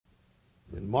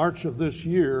March of this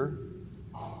year,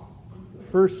 the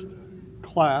first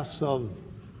class of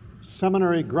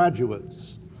seminary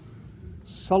graduates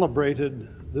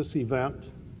celebrated this event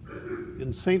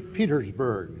in St.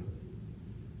 Petersburg,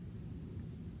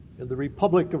 in the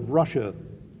Republic of Russia,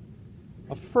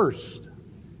 a first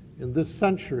in this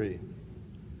century.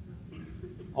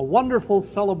 A wonderful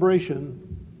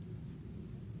celebration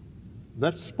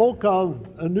that spoke of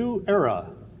a new era,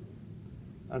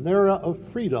 an era of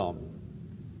freedom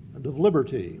and of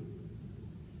liberty.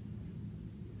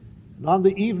 And on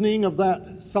the evening of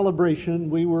that celebration,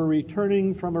 we were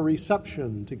returning from a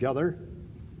reception together,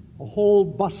 a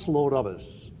whole busload of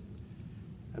us.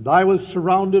 And I was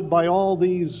surrounded by all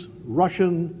these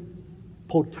Russian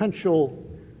potential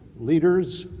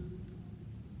leaders.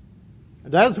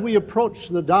 And as we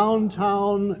approached the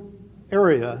downtown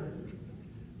area,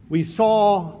 we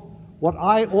saw what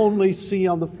I only see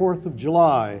on the 4th of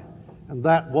July, and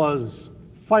that was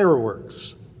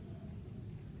fireworks.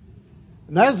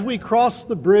 And as we crossed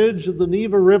the bridge of the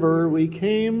Neva River, we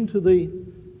came to the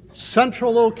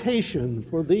central location,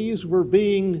 for these were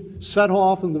being set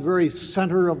off in the very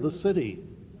center of the city.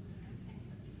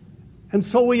 And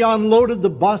so we unloaded the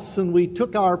bus and we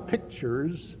took our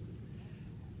pictures,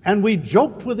 and we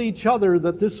joked with each other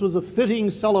that this was a fitting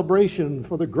celebration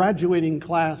for the graduating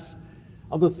class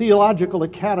of the Theological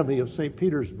Academy of St.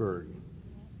 Petersburg.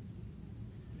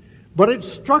 But it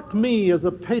struck me as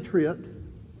a patriot,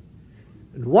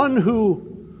 and one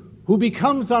who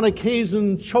becomes on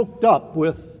occasion choked up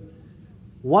with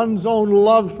one's own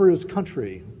love for his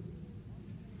country,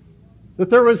 that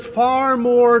there was far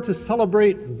more to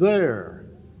celebrate there.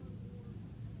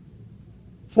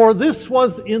 For this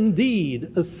was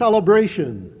indeed a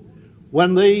celebration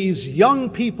when these young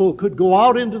people could go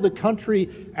out into the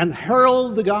country and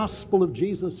herald the gospel of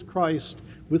Jesus Christ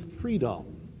with freedom.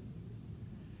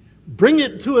 Bring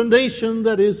it to a nation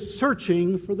that is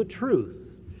searching for the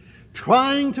truth,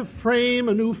 trying to frame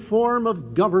a new form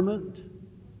of government,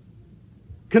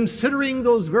 considering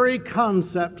those very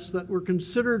concepts that were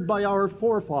considered by our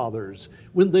forefathers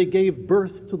when they gave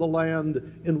birth to the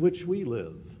land in which we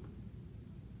live.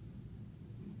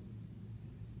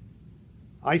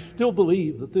 I still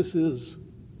believe that this is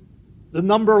the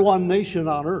number one nation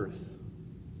on earth.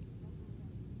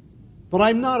 But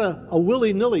I'm not a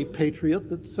willy-nilly patriot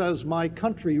that says my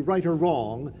country right or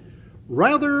wrong.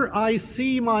 Rather, I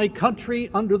see my country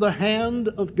under the hand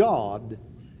of God,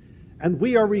 and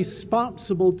we are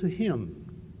responsible to Him.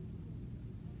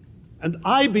 And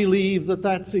I believe that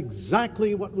that's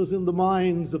exactly what was in the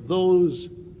minds of those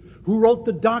who wrote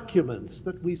the documents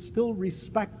that we still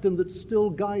respect and that still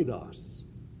guide us.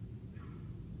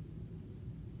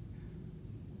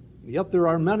 Yet there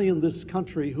are many in this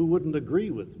country who wouldn't agree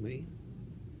with me.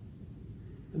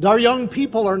 And our young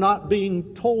people are not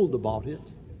being told about it.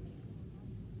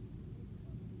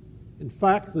 In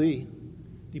fact, the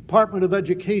Department of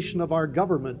Education of our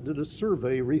government did a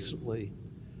survey recently,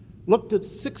 looked at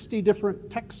 60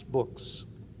 different textbooks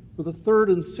for the 3rd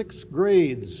and 6th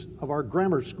grades of our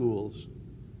grammar schools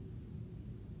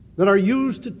that are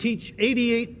used to teach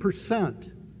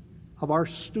 88% of our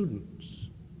students.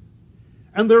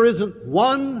 And there isn't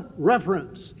one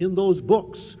reference in those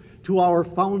books to our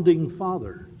founding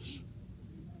fathers.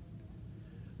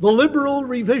 The liberal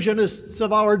revisionists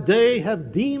of our day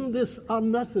have deemed this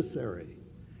unnecessary,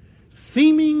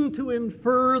 seeming to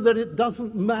infer that it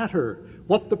doesn't matter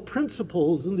what the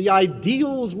principles and the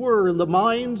ideals were in the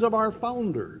minds of our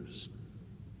founders.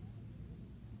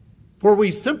 For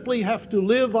we simply have to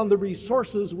live on the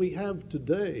resources we have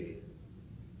today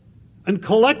and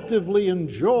collectively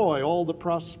enjoy all the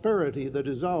prosperity that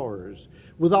is ours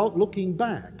without looking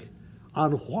back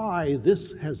on why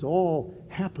this has all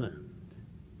happened.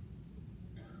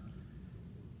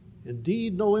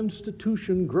 Indeed, no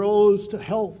institution grows to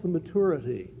health and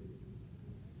maturity,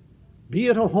 be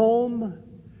it a home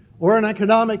or an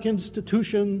economic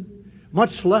institution,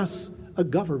 much less a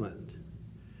government,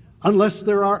 unless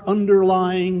there are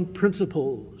underlying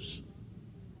principles.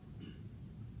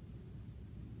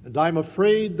 And I'm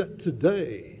afraid that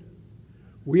today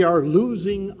we are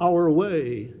losing our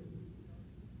way,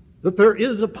 that there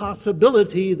is a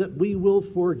possibility that we will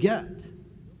forget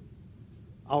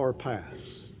our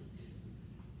past.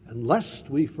 And lest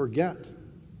we forget,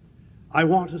 I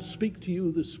want to speak to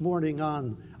you this morning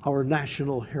on our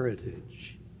national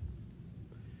heritage.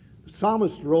 The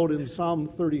psalmist wrote in Psalm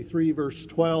 33, verse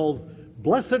 12,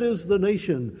 "Blessed is the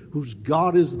nation whose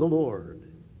God is the Lord."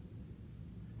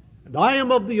 And I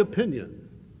am of the opinion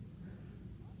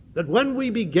that when we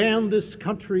began this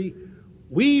country,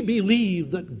 we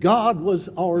believed that God was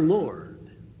our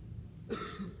Lord.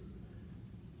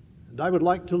 And I would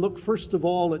like to look first of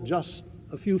all at just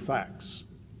a few facts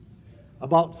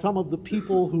about some of the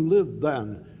people who lived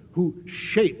then, who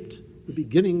shaped the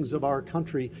beginnings of our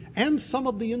country, and some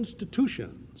of the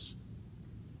institutions,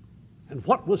 and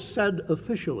what was said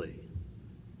officially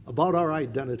about our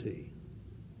identity.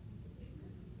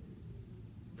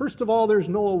 First of all, there's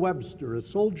Noah Webster, a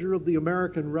soldier of the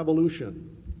American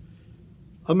Revolution,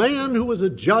 a man who was a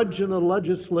judge and a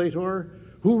legislator,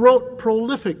 who wrote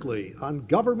prolifically on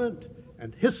government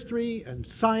and history and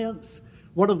science,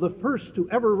 one of the first to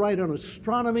ever write on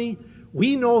astronomy.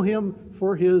 We know him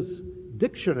for his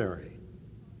dictionary,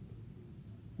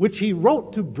 which he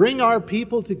wrote to bring our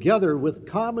people together with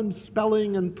common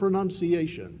spelling and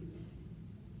pronunciation.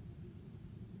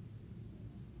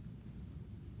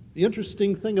 The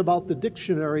interesting thing about the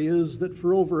dictionary is that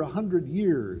for over 100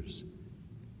 years,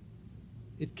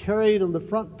 it carried on the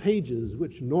front pages,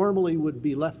 which normally would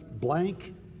be left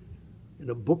blank in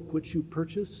a book which you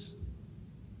purchase,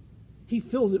 he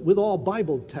filled it with all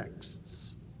Bible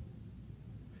texts.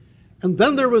 And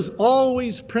then there was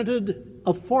always printed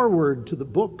a foreword to the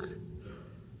book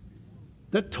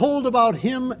that told about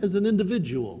him as an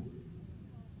individual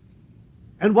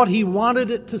and what he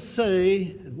wanted it to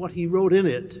say, and what he wrote in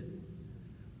it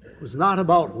was not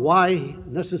about why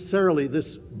necessarily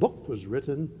this book was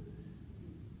written,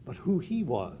 but who he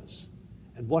was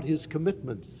and what his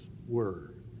commitments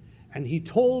were. And he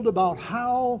told about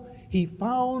how he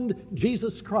found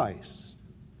Jesus Christ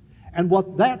and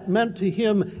what that meant to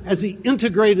him as he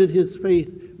integrated his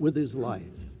faith with his life.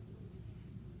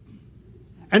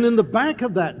 And in the back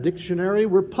of that dictionary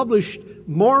were published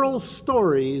moral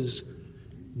stories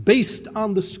based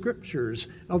on the Scriptures.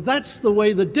 Now that's the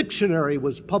way the dictionary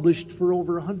was published for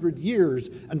over 100 years,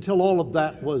 until all of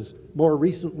that was more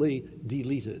recently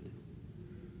deleted.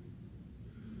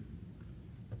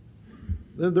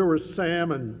 Then there were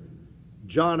Sam and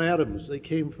John Adams. They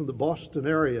came from the Boston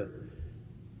area.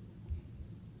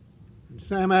 And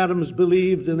Sam Adams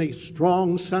believed in a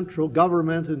strong central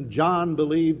government, and John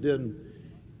believed in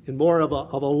more of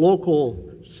a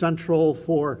local central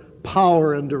for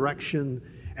power and direction.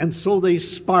 And so they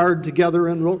sparred together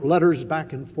and wrote letters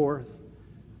back and forth.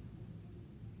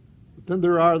 But then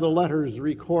there are the letters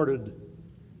recorded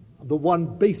of the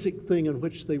one basic thing in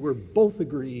which they were both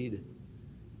agreed.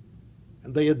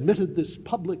 And they admitted this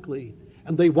publicly,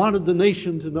 and they wanted the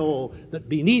nation to know that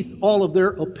beneath all of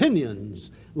their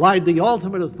opinions lied the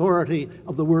ultimate authority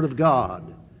of the Word of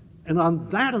God. And on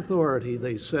that authority,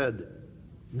 they said,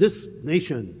 this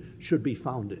nation should be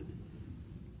founded.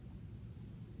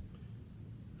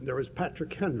 And there was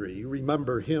Patrick Henry. You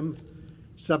remember him?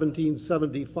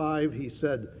 1775, he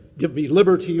said, "Give me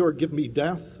liberty or give me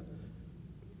death."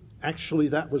 Actually,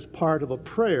 that was part of a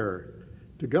prayer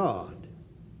to God.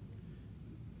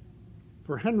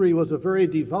 For Henry was a very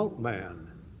devout man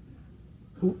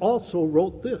who also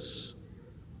wrote this: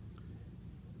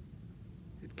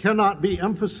 "It cannot be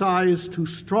emphasized too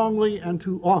strongly and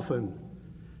too often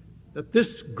that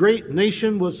this great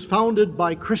nation was founded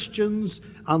by Christians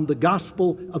on the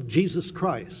gospel of Jesus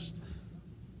Christ."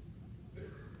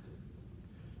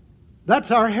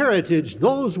 That's our heritage.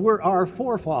 Those were our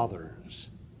forefathers.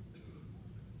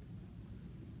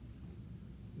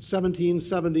 In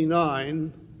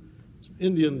 1779,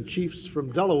 Indian chiefs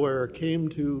from Delaware came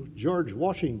to George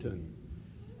Washington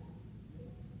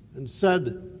and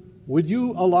said, "Would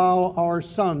you allow our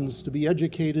sons to be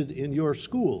educated in your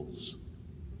schools?"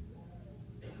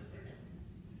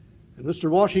 And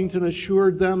Mr. Washington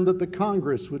assured them that the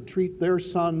Congress would treat their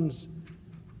sons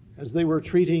as they were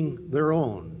treating their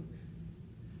own.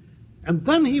 And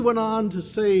then he went on to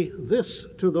say this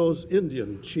to those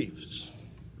Indian chiefs: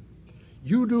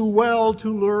 "You do well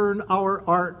to learn our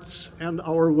arts and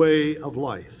our way of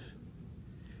life,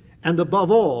 and above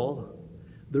all,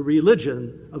 the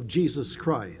religion of Jesus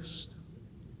Christ.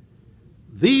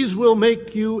 These will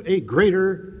make you a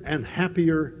greater and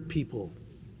happier people."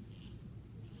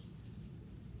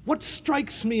 What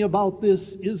strikes me about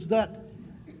this is that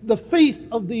the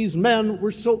faith of these men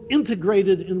were so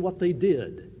integrated in what they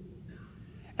did.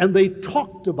 And they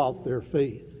talked about their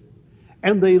faith.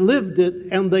 And they lived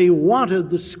it, and they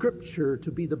wanted the Scripture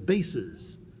to be the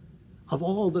basis of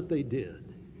all that they did.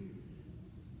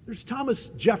 There's Thomas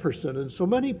Jefferson, and so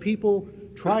many people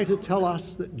try to tell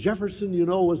us that Jefferson,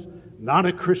 was not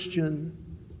a Christian.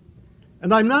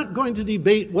 And I'm not going to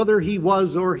debate whether he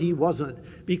was or he wasn't,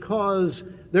 because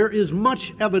there is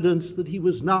much evidence that he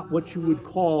was not what you would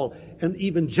call an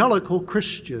evangelical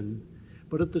Christian,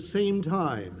 but at the same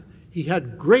time, he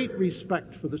had great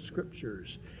respect for the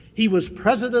Scriptures. He was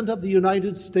President of the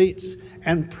United States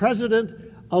and President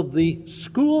of the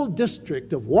school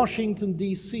district of Washington,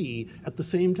 D.C. at the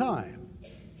same time.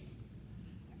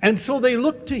 And so they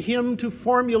looked to him to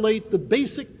formulate the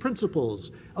basic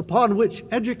principles upon which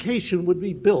education would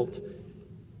be built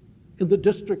in the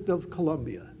District of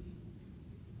Columbia.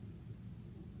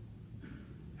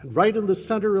 And right in the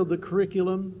center of the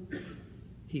curriculum,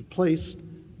 he placed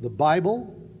the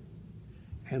Bible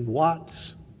and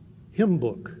Watts' hymn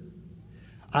book,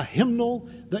 a hymnal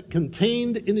that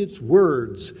contained in its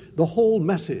words the whole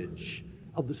message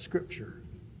of the Scripture.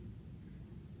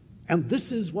 And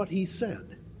this is what he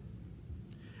said: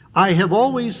 I have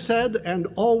always said and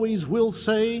always will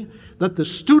say that the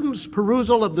student's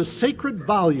perusal of the sacred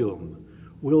volume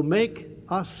will make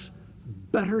us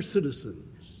better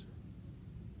citizens.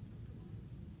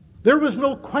 There was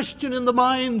no question in the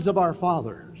minds of our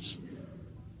fathers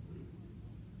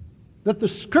that the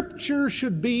Scripture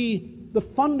should be the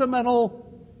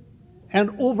fundamental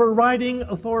and overriding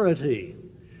authority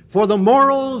for the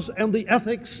morals and the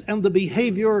ethics and the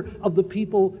behavior of the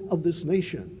people of this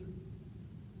nation.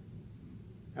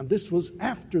 And this was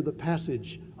after the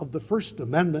passage of the First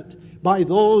Amendment by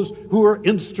those who were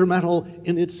instrumental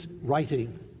in its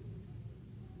writing.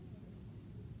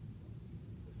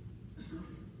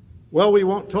 Well, we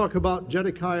won't talk about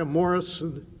Jedediah Morris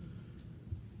and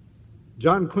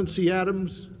John Quincy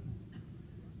Adams,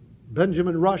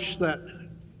 Benjamin Rush, that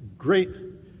great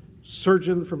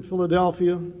surgeon from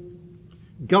Philadelphia,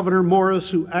 Governor Morris,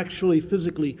 who actually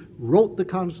physically wrote the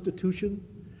Constitution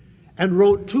and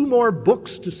wrote 2 more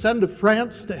books to send to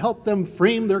France to help them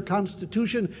frame their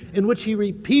Constitution, in which he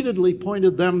repeatedly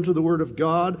pointed them to the Word of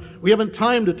God. We haven't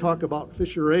time to talk about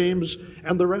Fisher Ames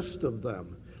and the rest of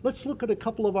them. Let's look at a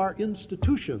couple of our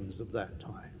institutions of that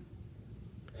time.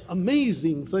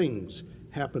 Amazing things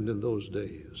happened in those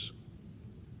days.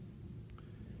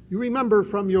 You remember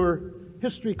from your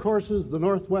history courses the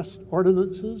Northwest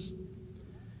Ordinances?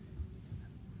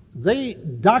 They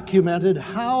documented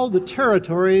how the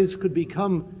territories could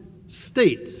become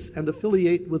states and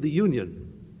affiliate with the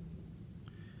Union.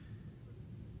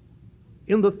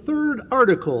 In the 3rd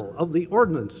article of the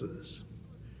ordinances,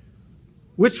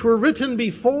 which were written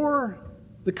before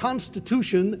the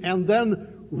Constitution and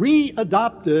then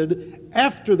re-adopted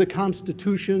after the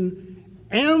Constitution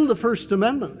and the First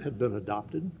Amendment had been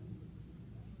adopted,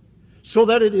 so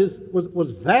that it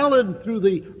was valid through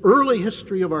the early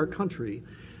history of our country,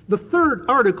 the 3rd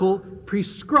article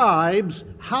prescribes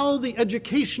how the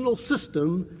educational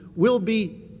system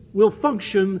will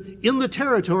function in the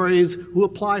territories who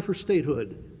apply for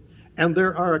statehood. And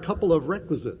there are a couple of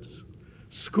requisites.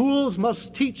 Schools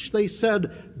must teach, they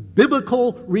said,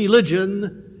 biblical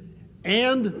religion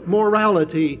and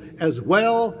morality as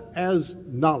well as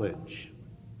knowledge.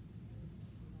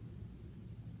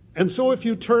 And so if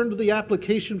you turn to the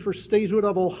application for statehood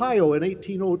of Ohio in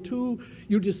 1802,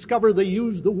 you discover they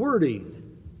used the wording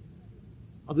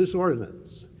of this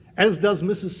ordinance, as does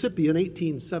Mississippi in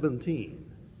 1817,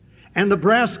 and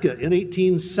Nebraska in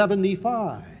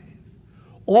 1875,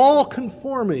 all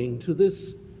conforming to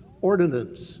this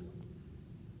ordinance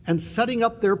and setting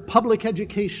up their public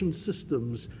education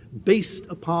systems based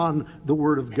upon the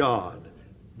Word of God.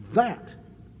 That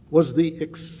was the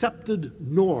accepted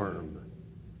norm.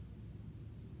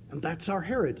 And that's our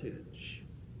heritage.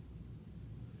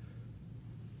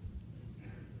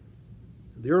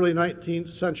 In the early 19th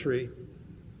century,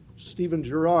 Stephen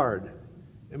Girard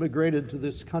immigrated to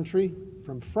this country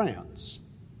from France.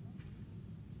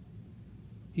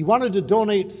 He wanted to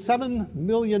donate $7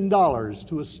 million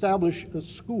to establish a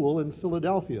school in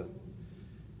Philadelphia.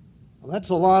 Well, that's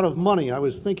a lot of money. I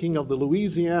was thinking of the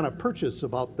Louisiana Purchase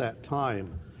about that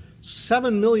time.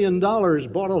 $7 million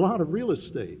bought a lot of real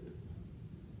estate.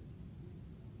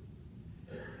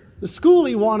 The school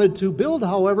he wanted to build,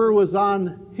 however, was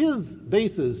on his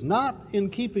basis, not in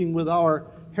keeping with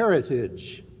our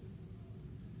heritage.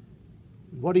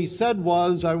 What he said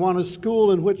was, I want a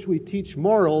school in which we teach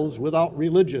morals without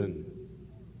religion.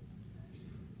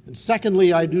 And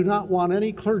secondly, I do not want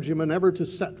any clergyman ever to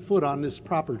set foot on this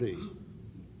property.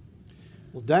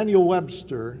 Well, Daniel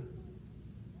Webster,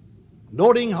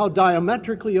 noting how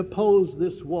diametrically opposed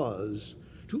this was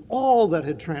to all that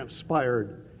had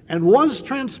transpired and was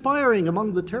transpiring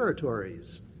among the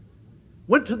territories,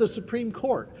 went to the Supreme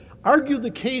Court, argued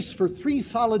the case for 3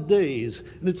 solid days,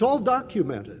 and it's all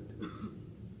documented.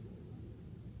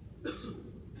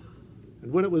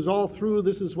 And when it was all through,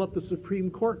 this is what the Supreme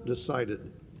Court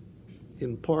decided,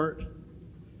 in part.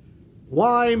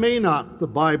 Why may not the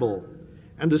Bible,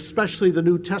 and especially the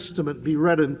New Testament, be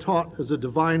read and taught as a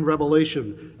divine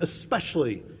revelation,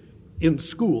 especially in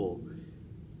school?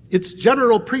 its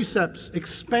general precepts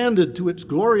expanded to its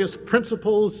glorious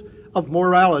principles of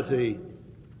morality.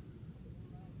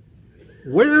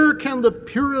 Where can the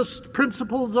purest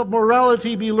principles of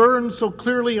morality be learned so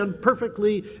clearly and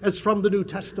perfectly as from the New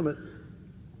Testament?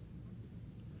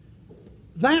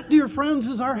 That, dear friends,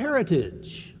 is our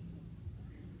heritage.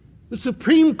 The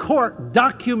Supreme Court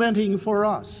documenting for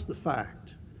us the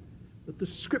fact that the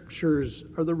Scriptures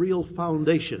are the real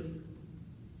foundation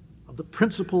of the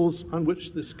principles on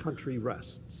which this country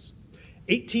rests.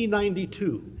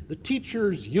 1892, the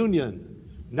Teachers' Union,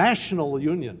 National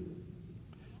Union,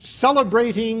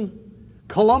 celebrating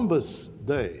Columbus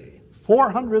Day,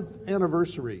 400th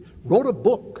anniversary, wrote a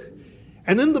book.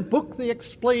 And in the book they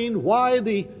explained why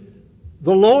the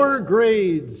lower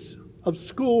grades of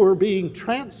school were being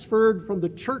transferred from the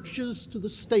churches to the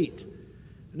state.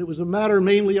 And it was a matter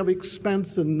mainly of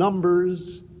expense and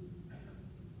numbers.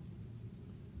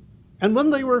 And when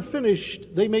they were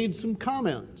finished, they made some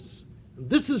comments. And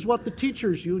this is what the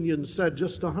Teachers' Union said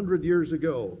just 100 years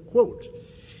ago. Quote,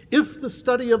 "If the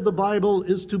study of the Bible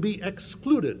is to be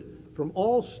excluded from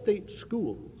all state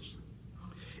schools,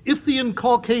 if the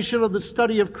inculcation of the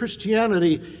study of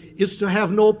Christianity is to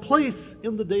have no place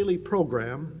in the daily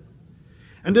program,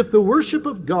 and if the worship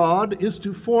of God is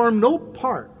to form no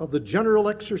part of the general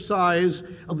exercise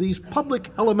of these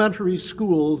public elementary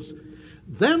schools,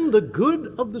 then the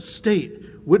good of the state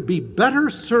would be better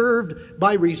served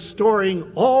by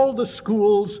restoring all the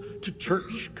schools to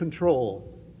church control."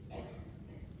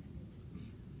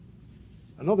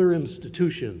 Another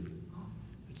institution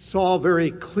that saw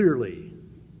very clearly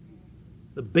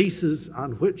the basis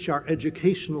on which our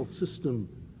educational system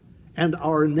and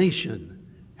our nation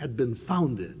had been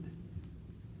founded.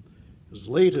 As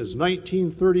late as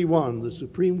 1931, the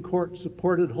Supreme Court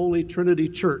supported Holy Trinity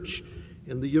Church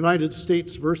in the United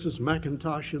States versus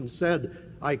McIntosh and said,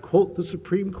 I quote the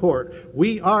Supreme Court,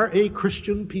 "We are a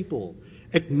Christian people,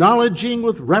 acknowledging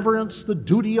with reverence the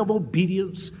duty of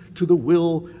obedience to the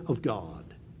will of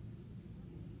God."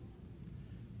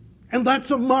 And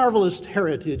that's a marvelous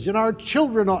heritage, and our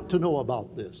children ought to know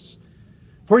about this.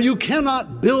 For you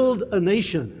cannot build a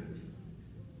nation,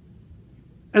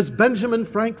 as Benjamin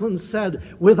Franklin said,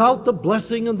 without the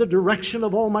blessing and the direction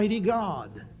of Almighty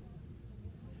God.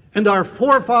 And our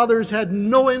forefathers had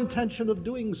no intention of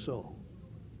doing so.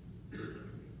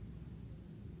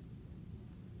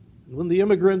 When the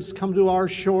immigrants come to our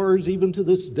shores, even to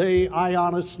this day, I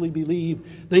honestly believe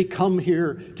they come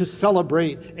here to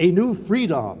celebrate a new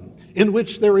freedom in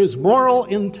which there is moral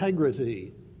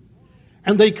integrity.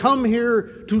 And they come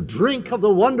here to drink of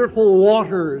the wonderful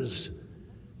waters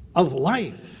of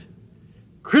life,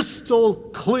 crystal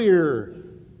clear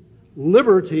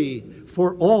liberty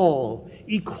for all,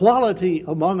 equality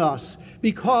among us,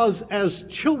 because as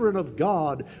children of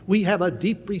God, we have a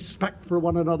deep respect for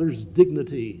one another's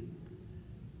dignity.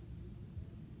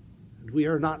 And we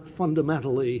are not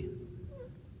fundamentally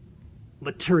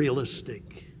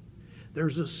materialistic.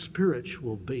 There's a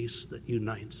spiritual base that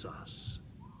unites us.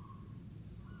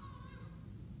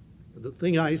 The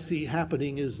thing I see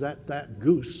happening is that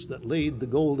goose that laid the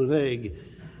golden egg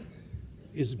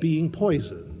is being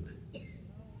poisoned.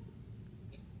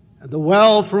 And the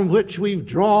well from which we've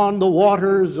drawn the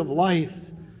waters of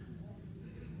life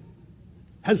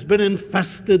has been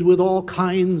infested with all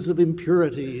kinds of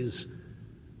impurities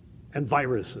and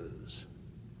viruses.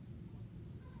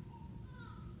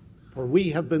 For we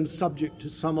have been subject to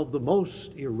some of the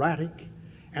most erratic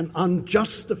and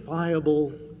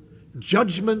unjustifiable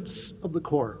judgments of the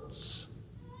courts,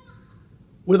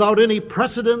 without any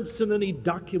precedents and any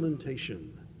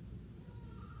documentation.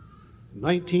 In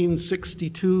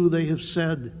 1962, they have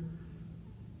said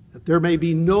that there may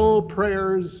be no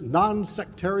prayers,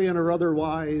 non-sectarian or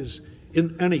otherwise,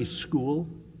 in any school.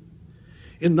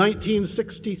 In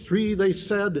 1963, they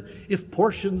said if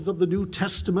portions of the New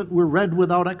Testament were read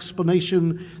without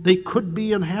explanation, they could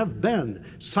be and have been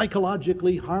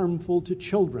psychologically harmful to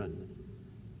children,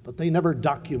 but they never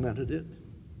documented it.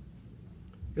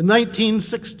 In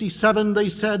 1967, they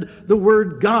said the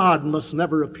word God must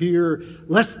never appear,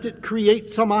 lest it create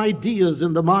some ideas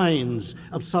in the minds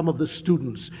of some of the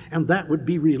students, and that would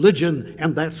be religion,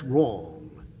 and that's wrong.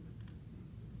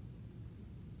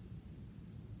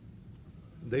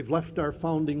 They've left our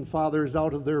founding fathers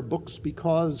out of their books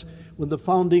because when the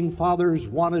founding fathers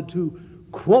wanted to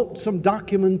quote some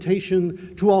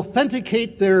documentation to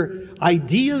authenticate their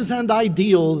ideas and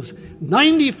ideals,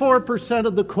 94%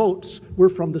 of the quotes were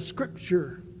from the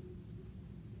Scripture.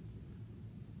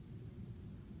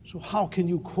 So how can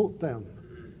you quote them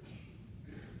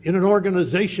in an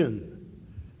organization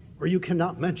where you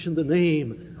cannot mention the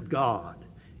name of God?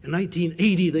 In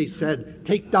 1980, they said,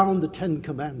 take down the Ten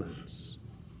Commandments.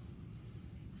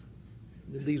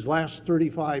 In these last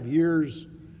 35 years,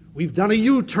 we've done a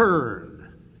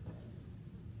U-turn.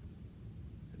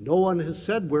 No one has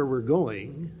said where we're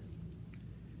going,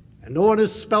 and no one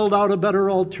has spelled out a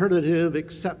better alternative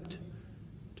except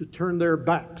to turn their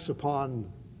backs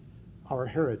upon our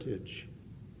heritage.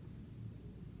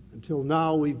 Until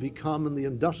now, we've become, in the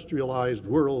industrialized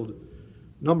world,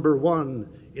 number one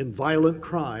in violent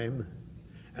crime,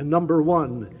 and number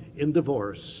one in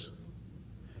divorce,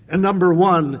 and number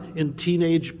one in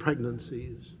teenage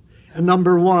pregnancies, and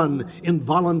number one in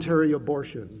voluntary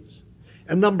abortions,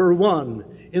 and number one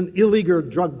in illegal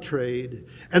drug trade,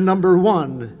 and number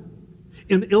one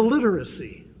in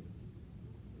illiteracy.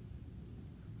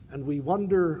 And we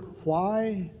wonder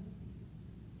why.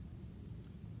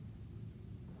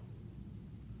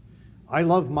 I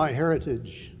love my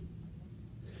heritage,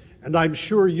 and I'm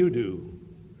sure you do.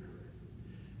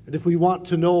 And if we want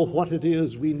to know what it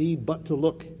is, we need but to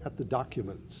look at the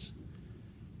documents.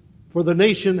 For the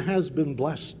nation has been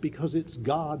blessed because its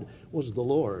God was the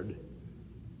Lord.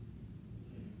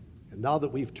 And now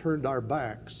that we've turned our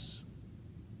backs,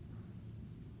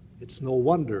 it's no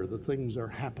wonder the things are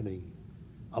happening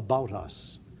about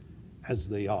us as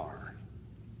they are.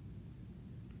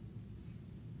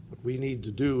 What we need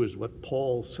to do is what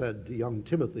Paul said to young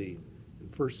Timothy in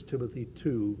 1 Timothy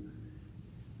 2,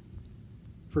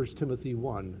 1 Timothy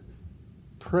 1.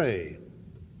 Pray,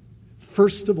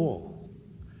 first of all,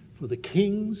 for the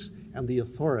kings and the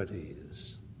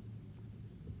authorities.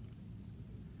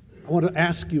 I want to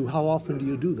ask you, how often do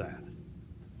you do that?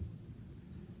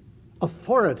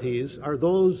 Authorities are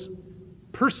those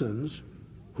persons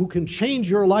who can change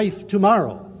your life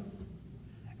tomorrow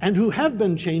and who have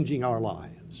been changing our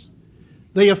lives.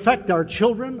 They affect our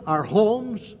children, our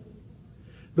homes,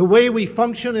 the way we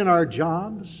function in our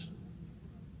jobs.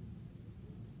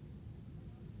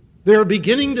 They're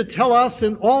beginning to tell us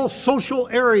in all social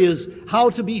areas how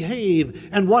to behave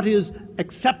and what is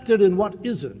accepted and what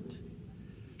isn't.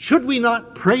 Should we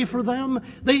not pray for them?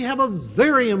 They have a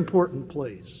very important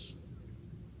place.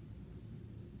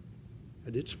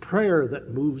 And it's prayer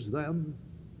that moves them,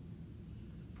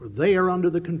 for they are under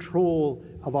the control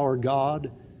of our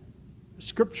God.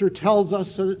 Scripture tells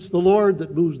us that it's the Lord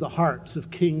that moves the hearts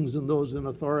of kings and those in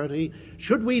authority.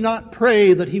 Should we not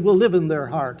pray that He will live in their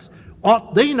hearts?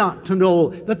 Ought they not to know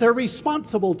that they're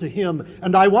responsible to Him?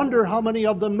 And I wonder how many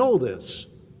of them know this.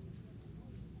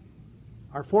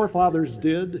 Our forefathers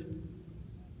did.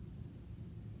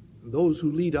 Those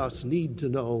who lead us need to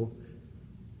know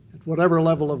at whatever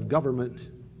level of government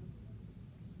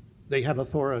they have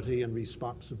authority and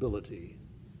responsibility.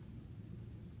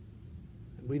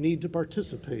 And we need to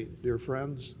participate, dear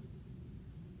friends.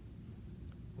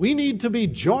 We need to be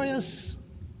joyous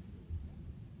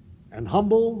and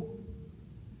humble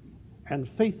and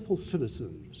faithful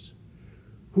citizens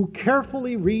who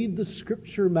carefully read the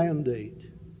Scripture mandate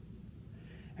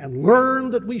and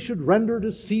learn that we should render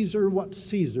to Caesar what's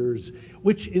Caesar's,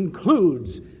 which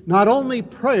includes not only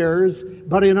prayers,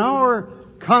 but in our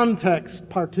context,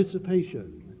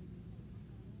 participation.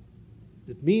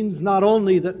 It means not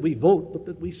only that we vote, but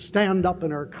that we stand up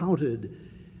and are counted,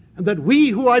 and that we,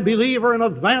 who I believe are in a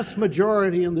vast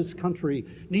majority in this country,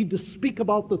 need to speak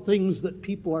about the things that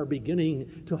people are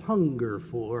beginning to hunger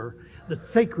for, the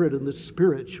sacred and the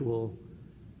spiritual,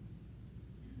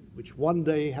 which one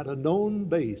day had a known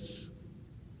base,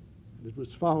 and it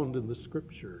was found in the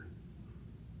Scripture.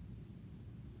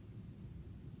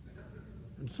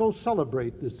 And so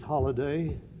celebrate this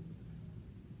holiday,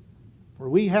 for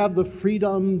we have the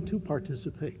freedom to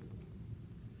participate,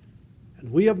 and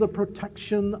we have the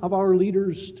protection of our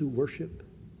leaders to worship,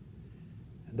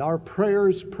 and our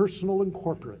prayers, personal and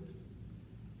corporate,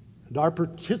 and our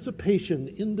participation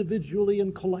individually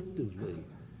and collectively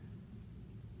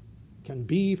can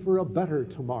be for a better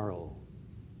tomorrow,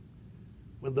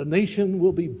 when the nation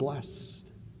will be blessed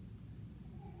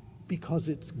because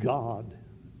its God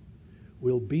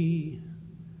will be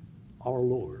our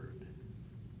Lord.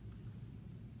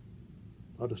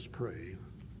 Let us pray.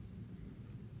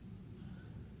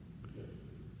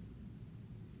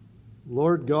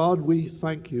 Lord God, we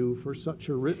thank you for such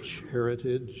a rich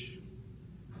heritage.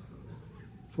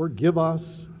 Forgive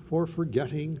us for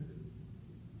forgetting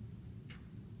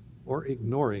or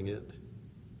ignoring it.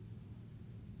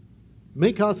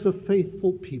 Make us a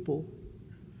faithful people,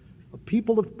 a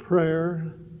people of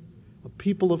prayer, a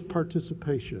people of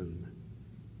participation.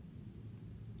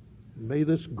 May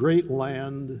this great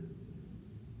land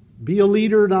be a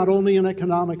leader not only in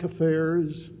economic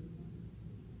affairs,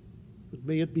 but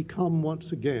may it become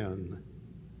once again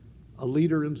a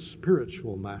leader in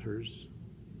spiritual matters,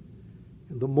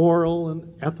 in the moral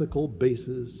and ethical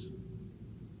basis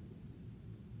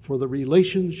for the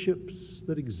relationships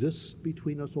that exist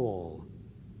between us all,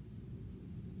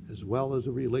 as well as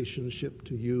a relationship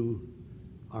to you,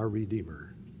 our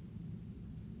Redeemer.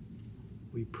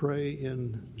 We pray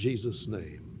in Jesus'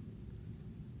 name.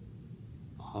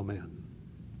 Amen.